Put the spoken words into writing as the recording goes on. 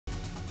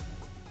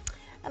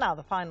And now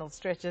the final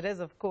stretch, it is,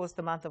 of course,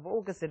 the month of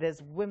August. It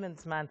is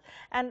Women's Month.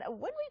 And when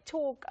we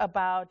talk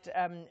about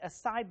a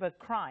cyber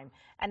crime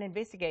and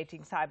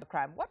investigating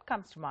cybercrime, what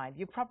comes to mind?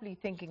 You're probably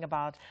thinking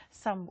about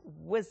some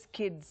whiz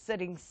kid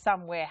sitting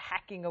somewhere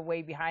hacking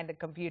away behind a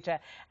computer.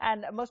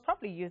 And most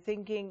probably you're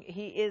thinking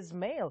he is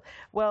male.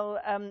 Well,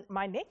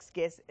 my next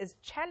guest is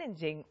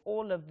challenging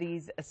all of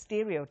these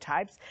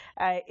stereotypes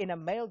in a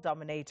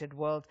male-dominated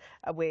world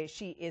where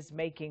she is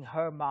making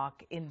her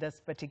mark in this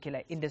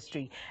particular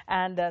industry.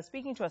 And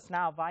speaking to us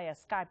now via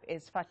Skype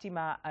is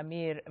Fatima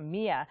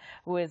Ameer-Mia,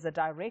 who is a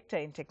director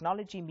in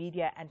technology,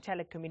 media and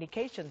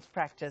telecommunications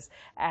practice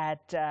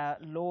at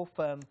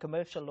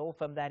commercial law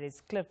firm that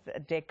is Cliff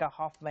Decker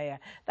Hoffmeyer.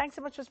 Thanks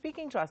so much for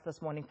speaking to us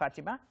this morning,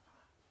 Fatima.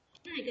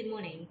 Hi, good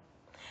morning.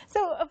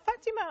 So,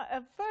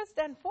 Fatima, first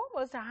and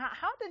foremost,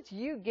 how did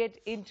you get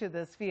into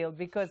this field?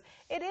 Because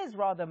it is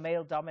rather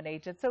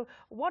male-dominated. So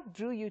what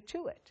drew you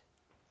to it?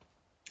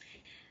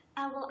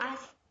 Well, I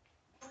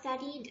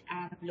studied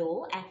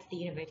law at the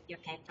University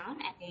of Cape Town,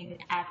 and then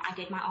I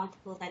did my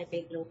articles at a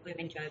big law firm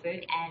in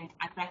Joburg, and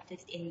I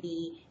practiced in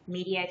the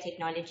media,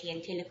 technology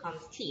and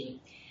telecoms team.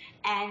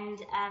 And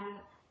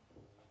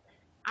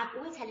I've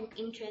always had an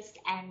interest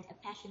and a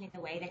passion in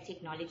the way that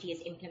technology is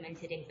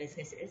implemented in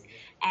businesses,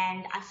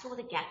 and I saw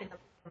the gap in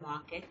the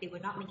market. There were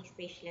not many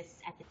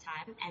specialists at the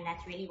time, and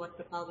that's really what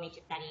propelled me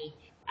to study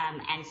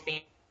and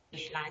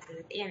specialize in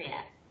this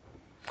area.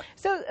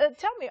 So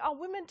tell me, are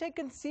women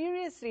taken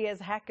seriously as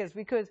hackers?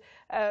 Because,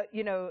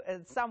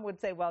 some would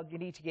say, well, you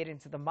need to get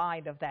into the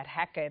mind of that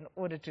hacker in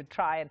order to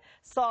try and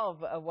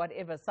solve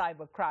whatever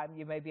cyber crime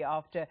you may be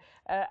after.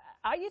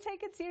 Are you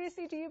taken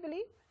seriously, do you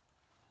believe?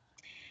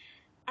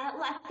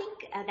 Well, I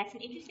think that's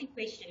an interesting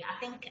question. I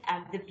think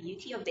the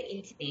beauty of the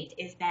internet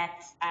is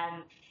that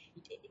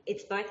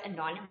it's both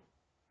anonymous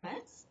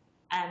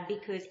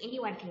because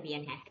anyone can be a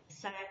hacker.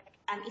 So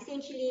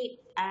essentially,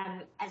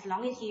 as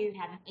long as you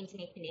have an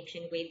internet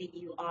connection, whether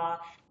you are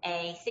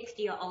a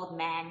 60-year-old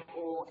man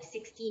or a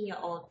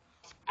 16-year-old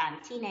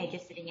teenager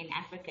sitting in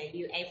Africa,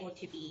 you're able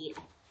to be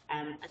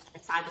a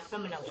cyber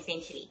criminal,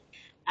 essentially.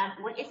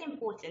 What is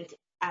important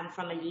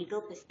from a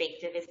legal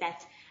perspective is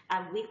that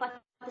we've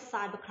got the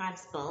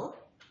Cybercrimes Bill,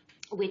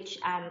 which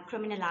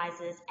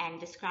criminalizes and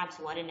describes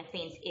what an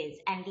offense is.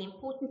 And the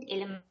important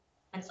elements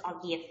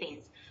of the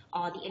offense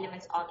are the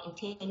elements of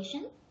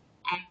intention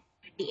and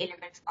the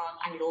elements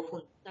of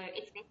unlawfulness. So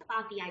it's less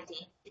about the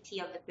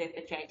identity of the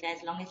perpetrator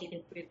as long as you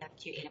can prove those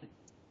two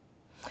elements.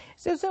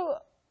 So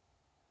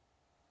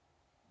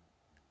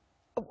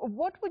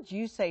what would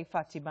you say,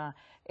 Fatima,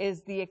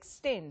 is the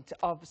extent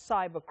of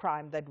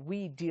cybercrime that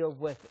we deal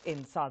with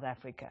in South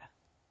Africa?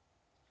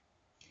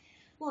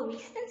 Well,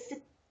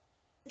 recent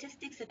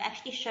statistics have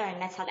actually shown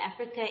that South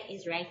Africa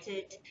is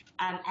rated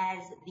as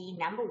the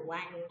 #1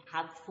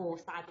 hub for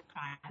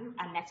cybercrime,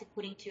 and that's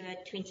according to a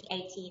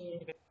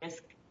 2018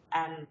 Risk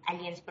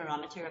Alliance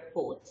Barometer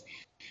report.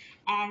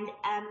 And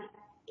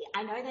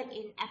I know that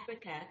in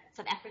Africa,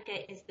 South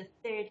Africa is the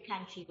 3rd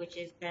country which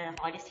is the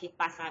hardest hit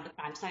by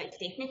cybercrime. So it's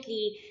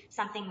definitely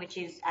something which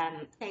is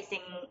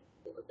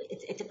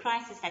it's a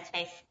crisis that's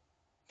facing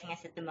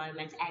us at the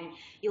moment, and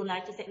you'll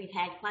notice that we've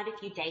had quite a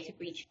few data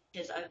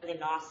breaches over the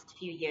last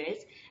few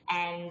years,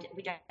 and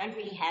we don't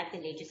really have the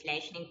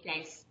legislation in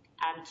place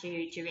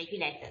to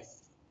regulate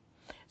this.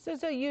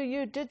 So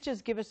you did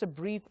just give us a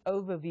brief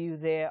overview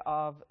there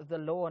of the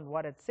law and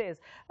what it says,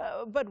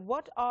 but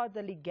what are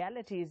the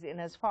legalities in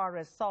as far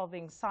as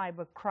solving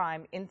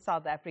cybercrime in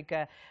South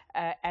Africa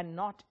and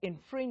not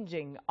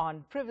infringing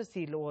on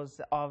privacy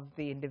laws of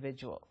the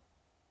individual?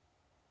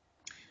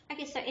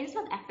 Okay, so in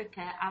South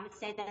Africa, I would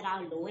say that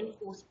our law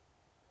enforcement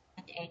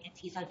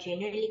agencies are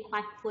generally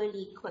quite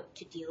poorly equipped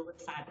to deal with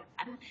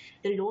cybercrime.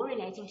 The law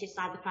relating to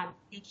cybercrime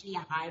is actually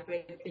a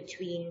hybrid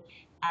between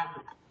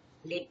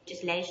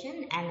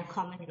legislation and the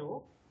common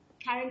law.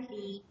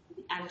 Currently,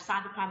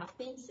 cybercrime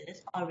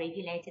offences are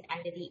regulated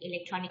under the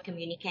Electronic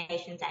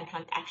Communications and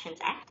Transactions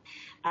Act,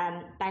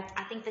 but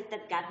I think that the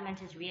government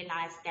has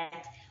realised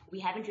that we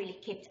haven't really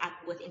kept up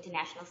with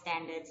international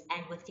standards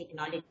and with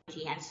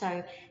technology, and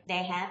so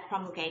they have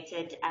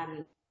promulgated,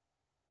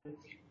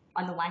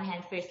 on the one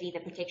hand, firstly, the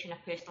Protection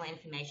of Personal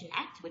Information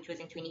Act, which was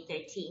in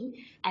 2013,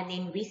 and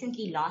then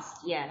recently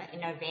last year, in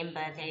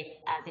November,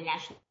 the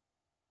National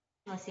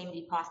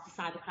Assembly passed the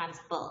Cybercrimes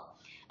Bill.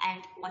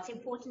 And what's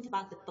important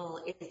about the bill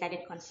is that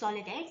it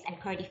consolidates and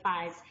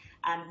codifies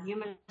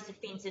numerous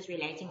offences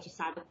relating to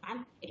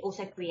cybercrime. It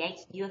also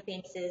creates new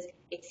offences.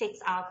 It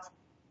sets out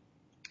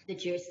the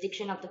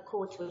jurisdiction of the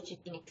courts, which has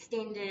been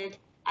extended.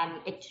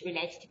 It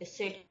relates to the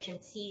search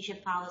and seizure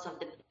powers of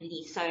the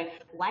police. So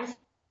once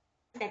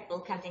that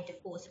bill comes into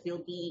force, we'll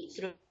be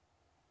sort of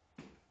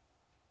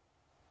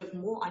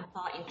more on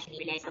par in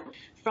relation.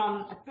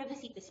 From a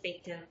privacy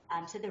perspective,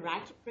 so the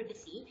right to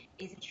privacy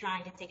is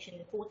enshrined in Section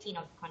 14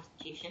 of the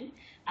Constitution,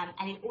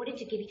 and in order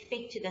to give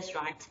effect to this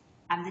right,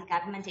 the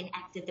government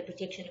enacted the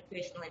Protection of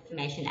Personal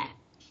Information Act.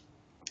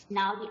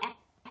 Now, the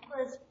Act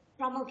was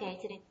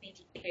promulgated in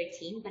 2020.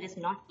 2013, but has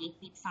not yet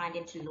been signed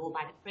into law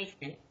by the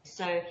President,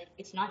 so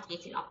it's not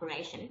yet in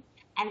operation.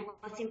 And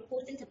what's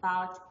important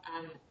about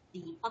the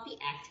POPI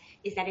Act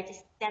is that it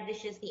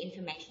establishes the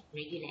information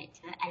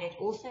regulator, and it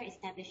also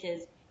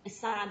establishes a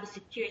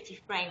cybersecurity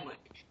framework.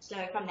 So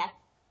from that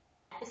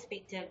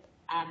perspective,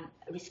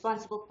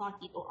 responsible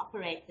parties or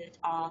operators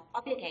are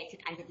obligated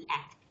under the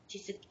Act to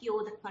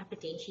secure the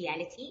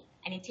confidentiality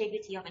and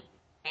integrity of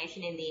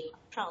information in their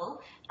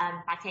control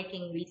by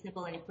taking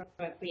reasonable and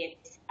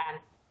appropriate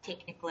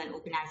technical and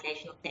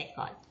organizational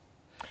safeguards.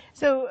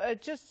 So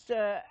just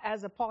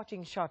as a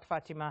parting shot,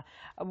 Fatima,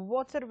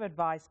 what sort of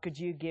advice could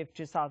you give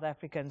to South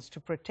Africans to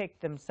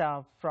protect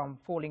themselves from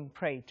falling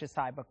prey to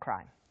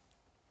cybercrime?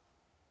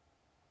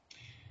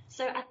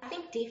 So I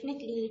think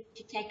definitely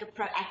to take a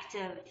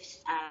proactive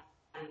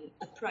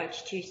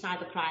approach to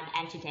cybercrime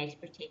and to data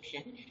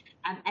protection.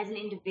 As an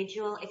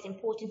individual, it's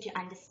important to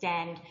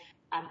understand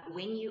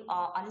when you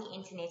are on the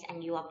internet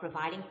and you are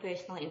providing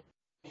personal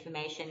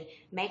information,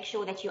 make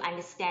sure that you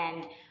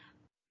understand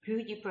who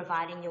you're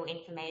providing your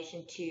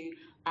information to.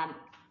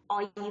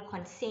 Are you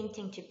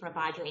consenting to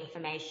provide your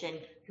information?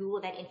 Who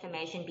will that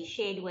information be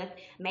shared with?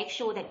 Make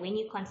sure that when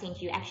you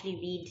consent, you actually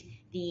read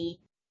the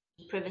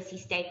privacy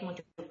statement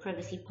or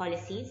privacy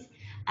policies,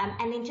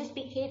 and then just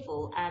be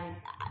careful.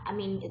 I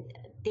mean,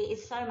 there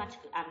is so much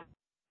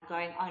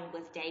going on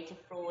with data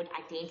fraud,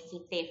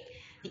 identity theft.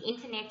 The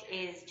internet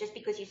is, just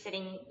because you're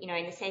sitting,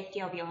 in the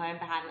safety of your home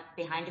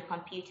behind a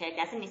computer, it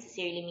doesn't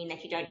necessarily mean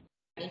that you don't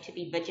need to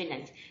be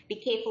vigilant. Be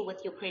careful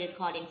with your credit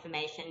card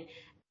information.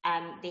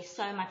 There's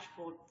so much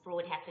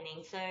fraud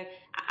happening. So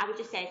I would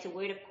just say it's a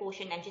word of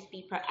caution, and just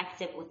be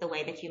proactive with the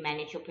way that you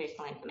manage your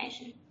personal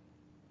information.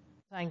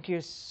 Thank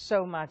you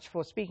so much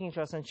for speaking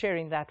to us and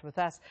sharing that with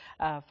us.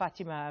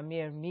 Fatima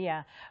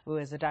Ameer-Mia, who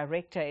is a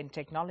director in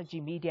technology,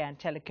 media and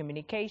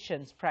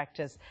telecommunications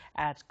practice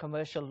at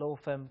commercial law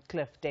firm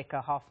Cliff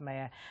Decker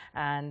Hoffmeyer.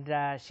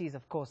 And she's,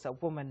 of course, a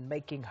woman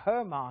making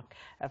her mark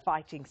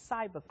fighting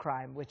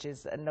cybercrime, which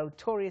is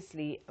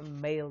notoriously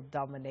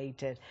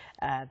male-dominated,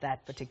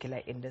 that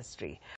particular industry.